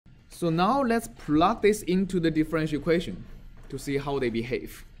So now let's plug this into the differential equation to see how they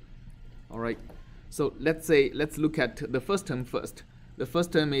behave. All right. So let's look at the first term first. The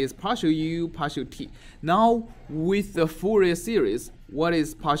first term is partial u, partial t. Now with the Fourier series, what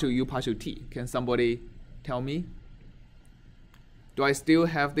is partial u, partial t? Can somebody tell me? Do I still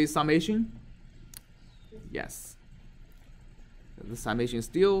have this summation? Yes. The summation is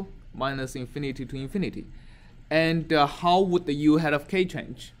still minus infinity to infinity. And how would the u hat of k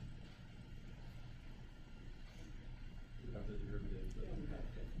change?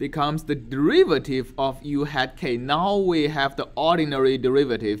 Becomes the derivative of u hat k. Now we have the ordinary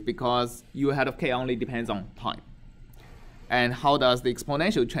derivative because u hat of k only depends on time. And how does the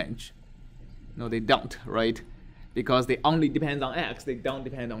exponential change? No, they don't, right? Because they only depend on x, they don't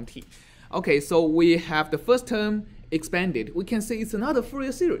depend on t. Okay, so we have the first term expanded. We can say it's another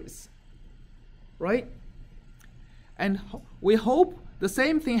Fourier series, right? And we hope the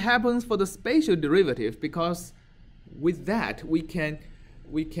same thing happens for the spatial derivative, because with that we can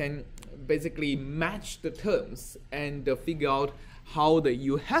basically match the terms and figure out how the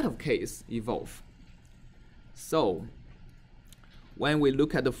u hat of k's evolve. So when we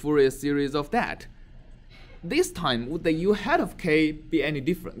look at the Fourier series of that, this time would the u hat of k be any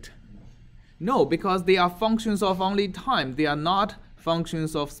different? No, because they are functions of only time. They are not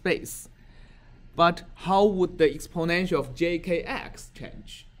functions of space. But how would the exponential of jkx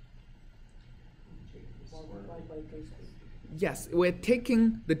change? Yes, we're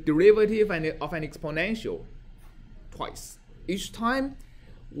taking the derivative of an exponential twice. Each time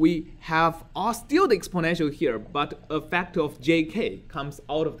we have still the exponential here, but a factor of jk comes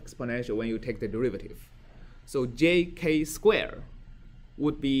out of the exponential when you take the derivative. So jk squared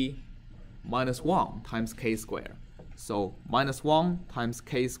would be minus 1 times k squared. So minus 1 times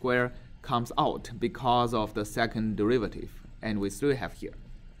k squared comes out because of the second derivative, and we still have here.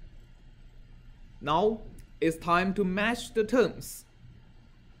 Now it's time to match the terms,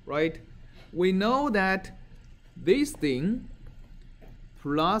 right? We know that this thing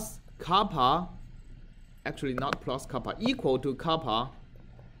plus kappa, actually not plus kappa, equal to kappa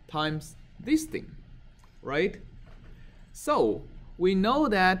times this thing, right? So we know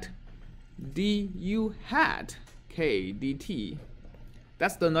that du hat k dt,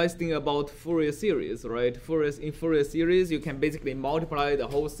 that's the nice thing about Fourier series, right? In Fourier series, you can basically multiply the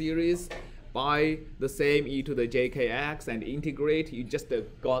whole series by the same e to the jkx and integrate. You just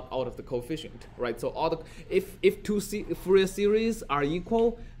got out of the coefficient, right? So if two Fourier series are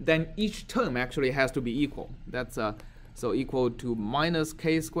equal, then each term actually has to be equal. That's so equal to minus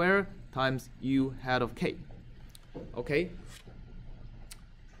k squared times u hat of k. Okay,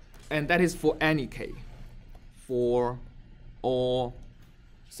 and that is for any k, for all.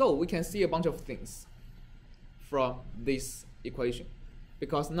 So we can see a bunch of things from this equation,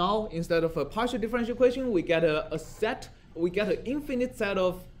 because now instead of a partial differential equation, we get an infinite set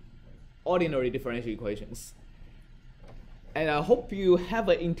of ordinary differential equations. And I hope you have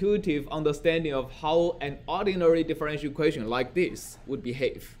an intuitive understanding of how an ordinary differential equation like this would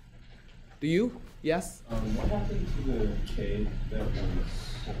behave. Do you? Yes? What happened to the k that was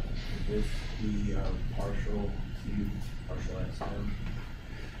with the partial q, partial x term?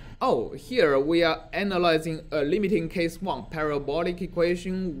 Oh, here we are analyzing a limiting case 1 parabolic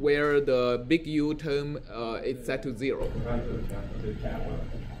equation where the big U term is set to 0.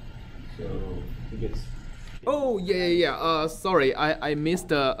 So it gets. Oh, yeah. Sorry, I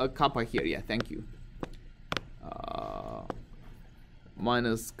missed a kappa here. Yeah, thank you.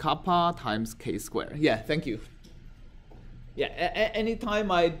 Minus kappa times k squared. Yeah, thank you. Yeah, anytime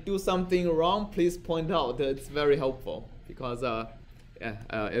I do something wrong, please point out. It's very helpful, because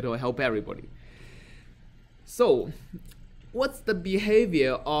it will help everybody. So what's the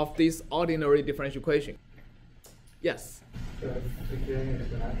behavior of this ordinary differential equation? Yes?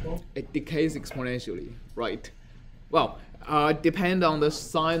 It decays exponentially, right? Well, depend on the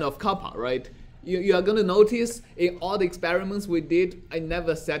sign of kappa, right? You are going to notice in all the experiments we did, I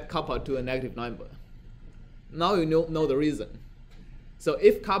never set kappa to a negative number. Now you know the reason. So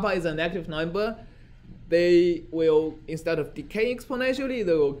if kappa is a negative number, they will, instead of decaying exponentially,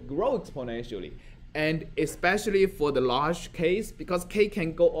 they will grow exponentially. And especially for the large case, because k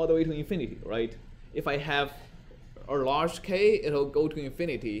can go all the way to infinity, right? If I have a large k, it'll go to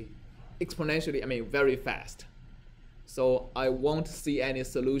infinity exponentially, I mean very fast. So I won't see any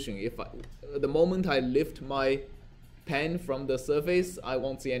solution. The moment I lift my pen from the surface, I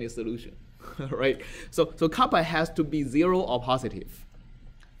won't see any solution, right? So kappa has to be 0 or positive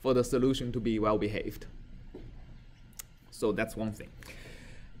for the solution to be well behaved. So that's one thing.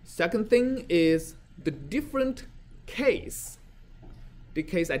 Second thing is the different k's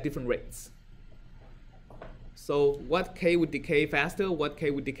decays at different rates. So what k would decay faster, what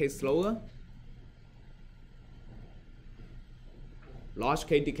k would decay slower? Large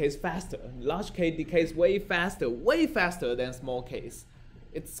k decays faster. Large k decays way faster than small k's.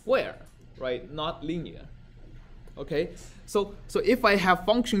 It's square, right? Not linear. Okay, so if I have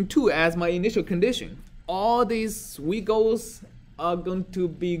function 2 as my initial condition, all these wiggles are going to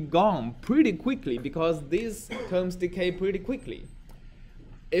be gone pretty quickly because these terms decay pretty quickly.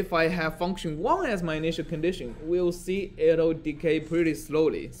 If I have function 1 as my initial condition, we'll see it'll decay pretty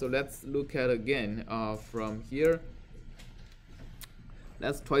slowly. So let's look at again from here.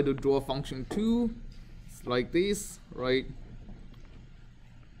 Let's try to draw function 2. It's like this, right?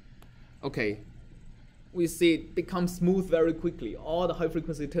 Okay. We see it becomes smooth very quickly. All the high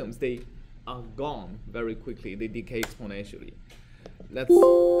frequency terms, they are gone very quickly. They decay exponentially. Let's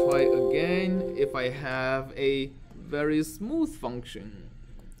try again. If I have a very smooth function,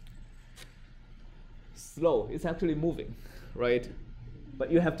 slow, it's actually moving, right? But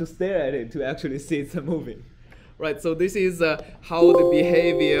you have to stare at it to actually see it's moving, right? So this is how the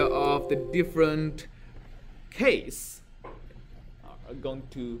behavior of the different k's are going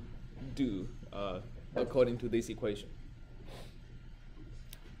to do according to this equation.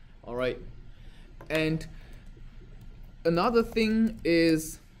 All right, and another thing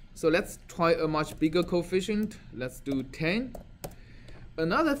is, so let's try a much bigger coefficient. Let's do 10.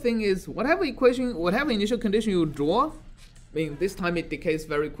 Another thing is, whatever initial condition you draw, I mean, this time it decays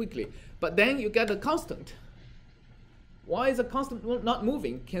very quickly, but then you get a constant. Why is a constant not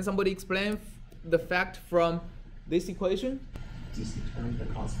moving? Can somebody explain the fact from this equation? DC term, the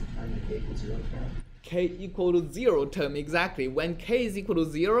constant term, the k equals 0 term. K equal to 0 term, exactly. When k is equal to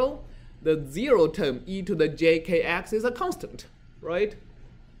 0, the 0 term, e to the jkx, is a constant, right?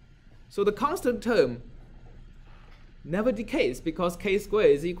 So the constant term never decays because k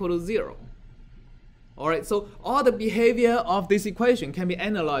squared is equal to 0. All right, so all the behavior of this equation can be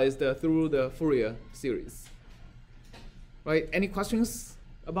analyzed through the Fourier series. Right, any questions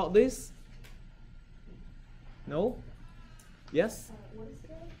about this? No? Yes? What is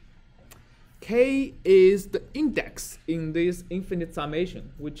K? K is the index in this infinite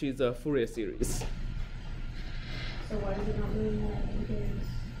summation, which is a Fourier series. So why does it not mean that in case?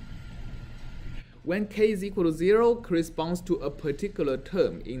 When k is equal to 0, corresponds to a particular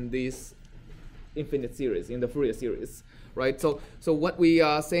term in this infinite series, in the Fourier series, right? So what we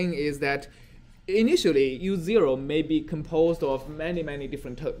are saying is that initially U0 may be composed of many, many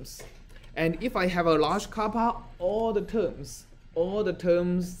different terms. And if I have a large kappa, all the terms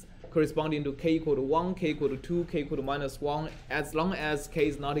corresponding to k equal to 1, k equal to 2, k equal to -1, as long as k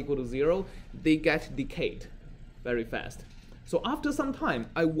is not equal to 0, they get decayed very fast. So after some time,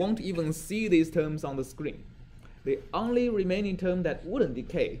 I won't even see these terms on the screen. The only remaining term that wouldn't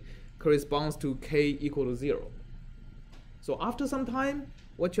decay corresponds to k equal to 0. So after some time,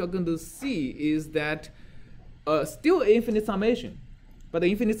 what you're going to see is that still infinite summation, but the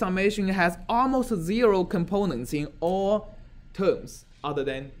infinite summation has almost 0 components in all terms other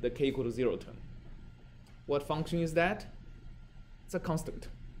than the k equal to 0 term. What function is that? It's a constant.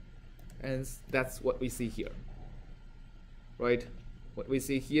 And that's what we see here. Right? What we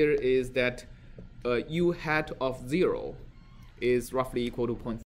see here is that u hat of 0 is roughly equal to 0.3.